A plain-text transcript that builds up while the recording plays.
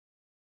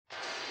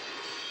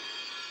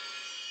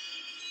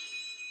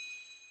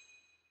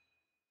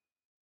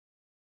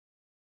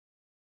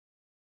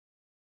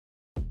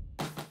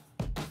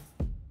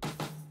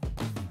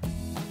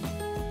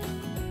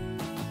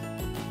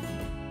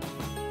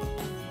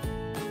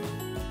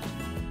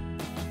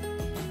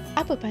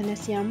Apa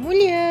panas yang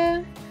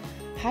mulia?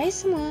 Hai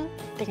semua,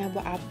 tengah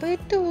buat apa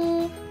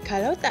tu?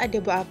 Kalau tak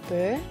ada buat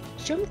apa,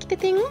 jom kita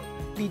tengok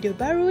video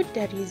baru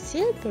dari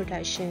Zeel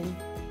Production.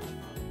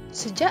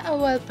 Sejak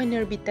awal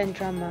penerbitan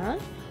drama,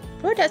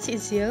 produksi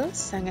Zeel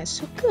sangat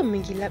suka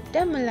menggilap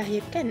dan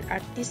melahirkan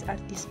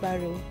artis-artis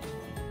baru.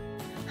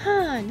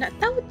 Nak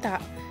tahu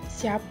tak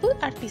siapa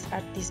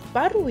artis-artis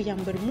baru yang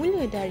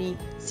bermula dari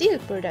Zeel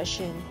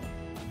Production?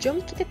 Jom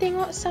kita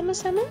tengok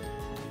sama-sama.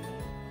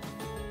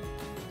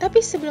 Tapi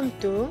sebelum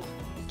tu,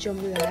 jom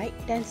like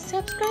dan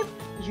subscribe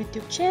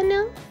YouTube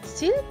channel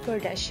Zeel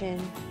Production.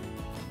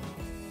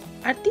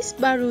 Artis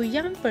baru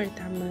yang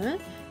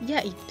pertama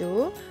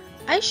iaitu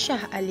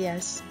Aisyah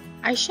alias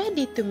Aisyah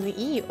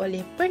ditemui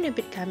oleh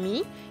penerbit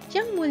kami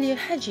Yang Mulia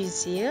Haji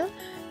Zeel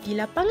di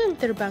lapangan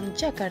terbang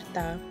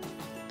Jakarta.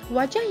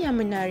 Wajah yang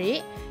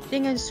menarik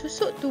dengan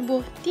susuk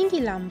tubuh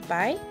tinggi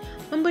lampai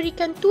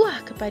memberikan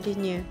tuah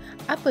kepadanya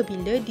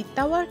apabila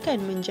ditawarkan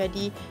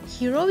menjadi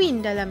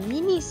heroin dalam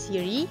mini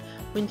siri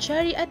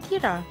Mencari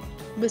Atira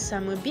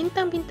bersama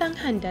bintang-bintang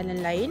handalan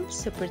lain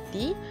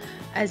seperti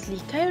Azli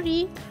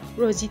Khairi,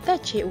 Rosita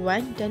Cik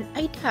Wan dan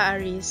Aida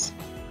Aris.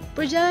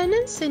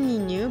 Perjalanan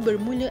seninya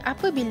bermula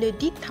apabila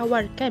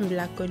ditawarkan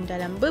berlakon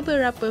dalam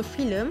beberapa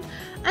filem,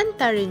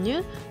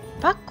 antaranya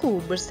Paku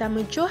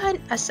bersama Johan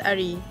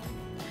Asari.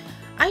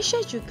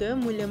 Aisyah juga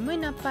mula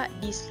menapak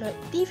di slot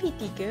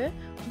TV3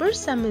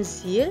 bersama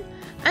Zeel,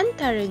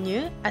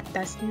 antaranya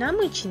Atas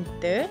Nama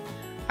Cinta,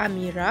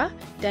 Amira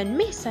dan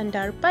Meh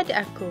Sandar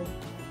Pada Aku.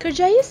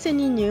 Kerjaya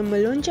seninya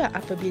melonjak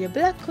apabila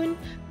berlakon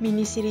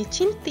minisiri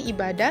Cinta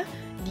Ibadah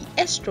di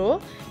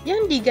Astro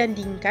yang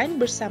digandingkan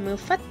bersama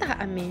Fatah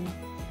Amin.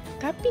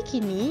 Tapi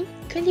kini,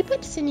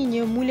 kelibat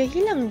seninya mula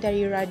hilang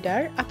dari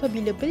radar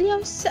apabila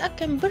beliau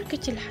seakan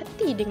berkecil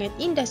hati dengan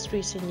industri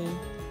seni.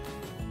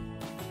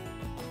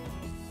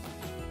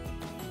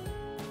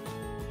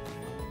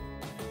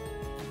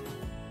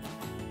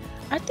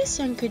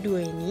 Artis yang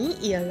kedua ini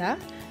ialah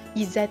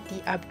Izzati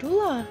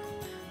Abdullah.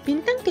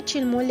 Bintang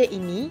kecil molek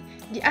ini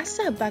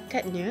diasah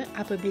bakatnya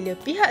apabila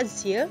pihak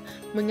Zeel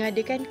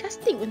mengadakan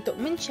casting untuk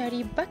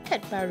mencari bakat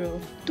baru.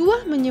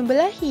 Tuah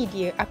menyebelahi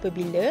dia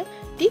apabila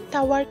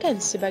ditawarkan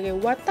sebagai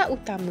watak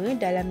utama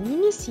dalam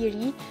mini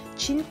siri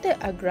Cinta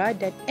Agra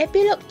dan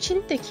epilog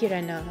Cinta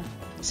Kirana.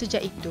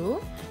 Sejak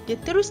itu, dia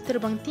terus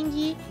terbang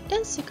tinggi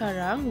dan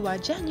sekarang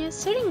wajahnya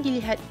sering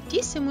dilihat di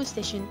semua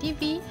stesen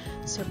TV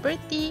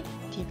seperti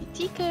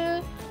TV3,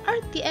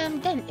 RTM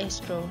dan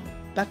Astro.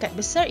 Bakat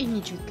besar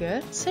ini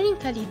juga sering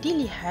kali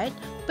dilihat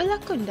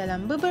berlakon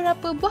dalam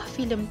beberapa buah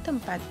filem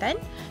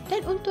tempatan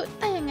dan untuk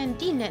tayangan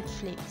di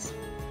Netflix.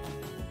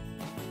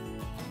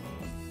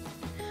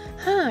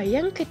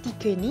 Yang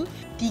ketiga ni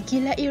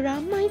digilai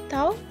ramai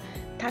tau.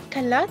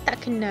 Takkanlah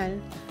tak kenal.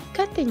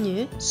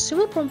 Katanya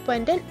semua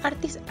perempuan dan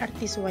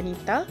artis-artis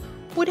wanita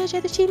mudah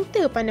jatuh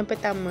cinta pandang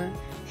pertama.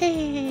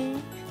 Hehehe,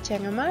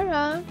 jangan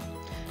marah.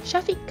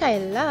 Syafiq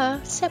Kyle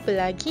lah, siapa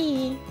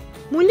lagi?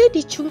 Mula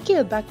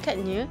dicungkil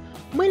bakatnya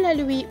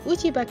melalui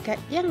uji bakat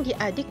yang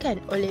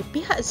diadakan oleh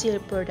pihak Zeel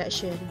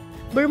Production.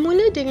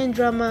 Bermula dengan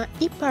drama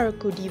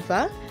Iparku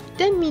Diva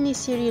dan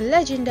minisiri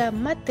Legenda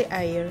Mata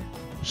Air.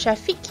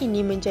 Syafiq kini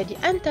menjadi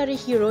antara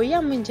hero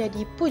yang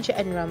menjadi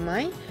pujaan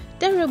ramai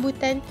dan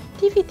rebutan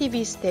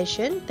TV-TV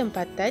stesen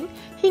tempatan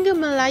hingga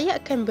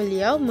melayakkan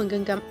beliau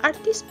menggenggam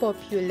artis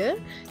popular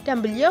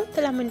dan beliau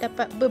telah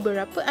mendapat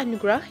beberapa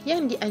anugerah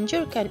yang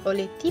dianjurkan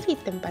oleh TV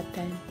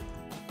tempatan.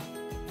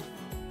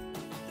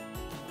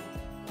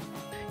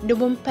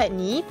 Nombor 4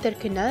 ni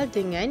terkenal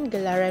dengan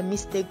gelaran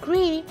Mr.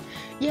 Grey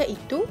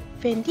iaitu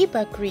Fendi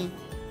Bakri.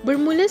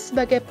 Bermula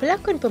sebagai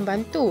pelakon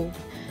pembantu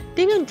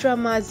dengan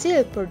drama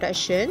Zeel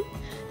Production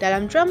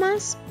dalam drama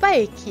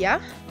Spy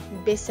Kia,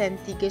 Besan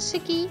Tiga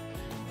Segi,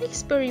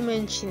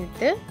 Eksperimen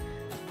Cinta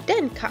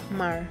dan Kak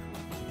Mar.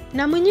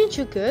 Namanya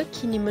juga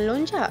kini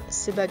melonjak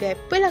sebagai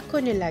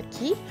pelakon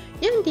lelaki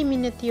yang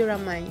diminati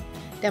ramai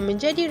dan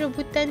menjadi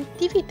rebutan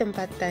TV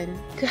tempatan.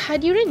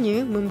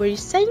 Kehadirannya memberi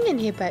saingan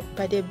hebat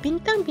pada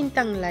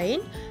bintang-bintang lain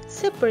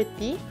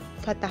seperti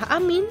Fatah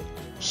Amin,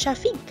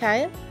 Syafiq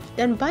Kyle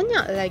dan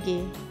banyak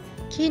lagi.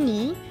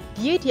 Kini,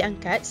 dia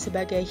diangkat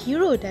sebagai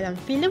hero dalam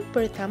filem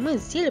pertama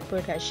Zeel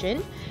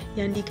Production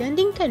yang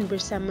digandingkan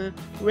bersama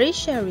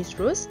Reisha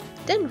Rizrus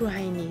dan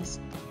Ruhainis.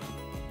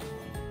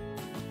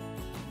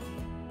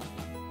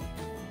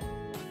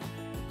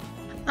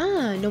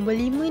 Nombor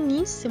 5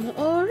 ni semua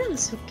orang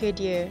suka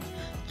dia.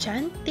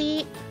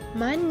 Cantik,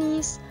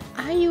 manis,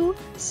 ayu,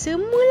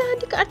 semualah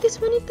ada ke artis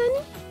wanita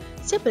ni.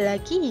 Siapa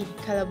lagi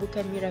kalau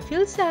bukan Mira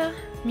Filzah?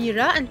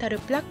 Mira antara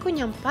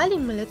pelakon yang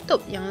paling meletup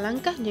yang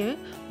langkahnya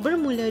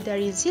bermula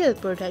dari Zeel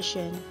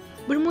Production.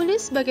 Bermula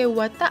sebagai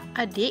watak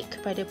adik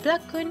kepada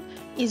pelakon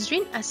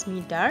Izrin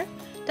Asmidar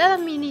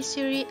dalam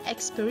minisiri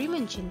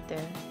Eksperimen Cinta.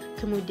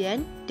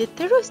 Kemudian, dia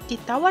terus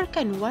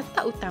ditawarkan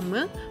watak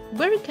utama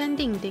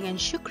berganding dengan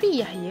Syukri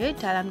Yahya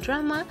dalam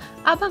drama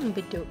Abang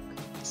Beduk.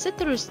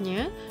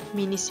 Seterusnya,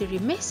 minisiri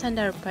Meh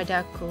Sandar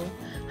Pada Aku.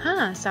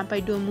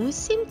 Sampai 2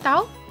 musim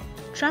tau.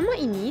 Drama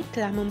ini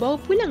telah membawa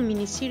pulang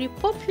miniseri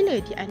popular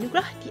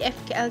dianugerah di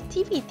FKL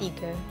TV3.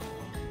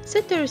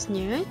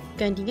 Seterusnya,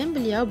 gandingan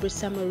beliau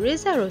bersama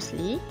Reza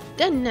Rosli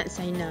dan Nat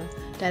Zainal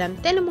dalam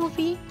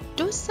telemovie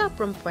Dosa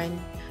Perempuan.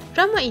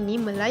 Drama ini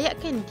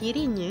melayakkan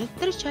dirinya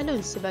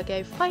tercalon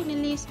sebagai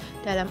finalis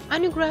dalam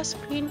Anugerah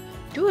Screen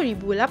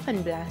 2018.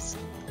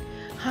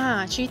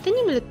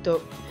 Ceritanya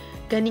meletup.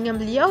 Gandingan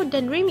beliau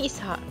dan Remy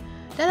Ishak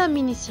dalam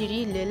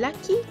miniseri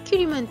Lelaki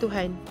Kiriman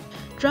Tuhan.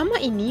 Drama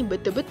ini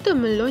betul-betul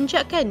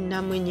melonjakkan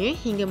namanya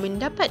hingga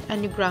mendapat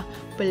anugerah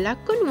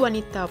pelakon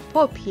wanita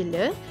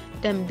popular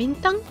dan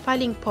bintang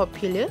paling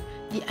popular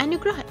di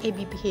anugerah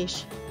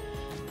ABPH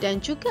dan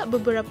juga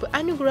beberapa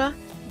anugerah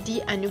di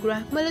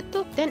Anugerah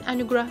Meletop dan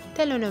Anugerah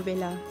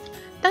Telenovela.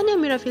 Tahniah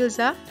Mira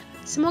Filza,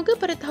 semoga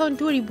pada tahun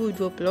 2020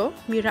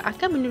 Mira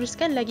akan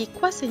meneruskan lagi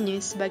kuasanya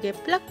sebagai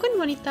pelakon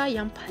wanita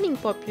yang paling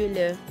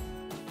popular.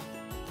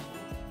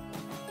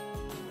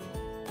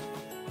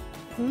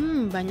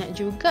 Banyak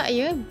juga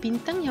ya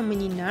bintang yang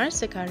menyinar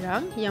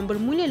sekarang yang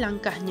bermula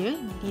langkahnya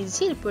di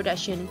Zeel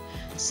Production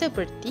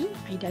seperti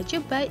Aida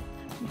Jebat,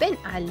 Ben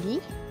Ali,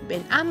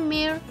 Ben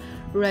Amir,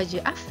 Raja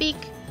Afiq,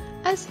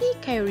 Azli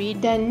Khairi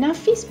dan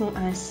Nafis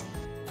Muaz.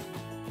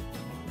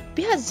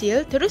 Pihak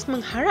Zeel terus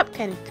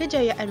mengharapkan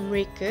kejayaan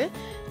mereka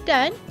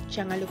dan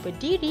jangan lupa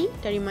diri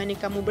dari mana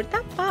kamu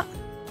bertapak.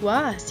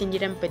 Wah,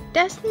 sindiran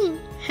pedas ni.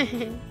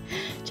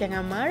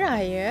 Jangan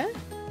marah ya.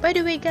 By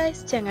the way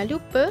guys, jangan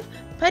lupa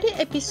pada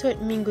episod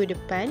minggu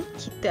depan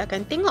kita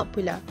akan tengok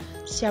pula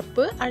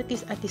siapa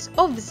artis-artis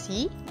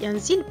overseas yang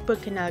Zeel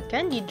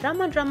perkenalkan di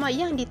drama-drama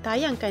yang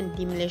ditayangkan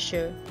di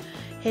Malaysia.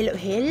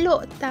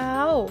 Helok-helok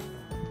tau.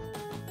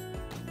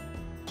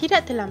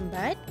 Tidak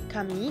terlambat,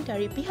 kami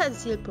dari pihak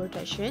Zeel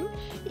Production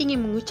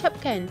ingin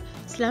mengucapkan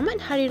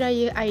Selamat Hari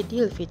Raya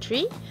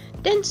Aidilfitri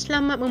dan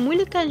selamat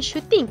memulakan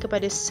syuting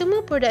kepada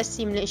semua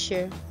produksi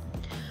Malaysia.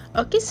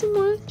 Okey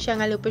semua,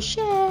 jangan lupa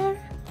share.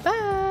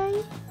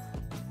 Bye!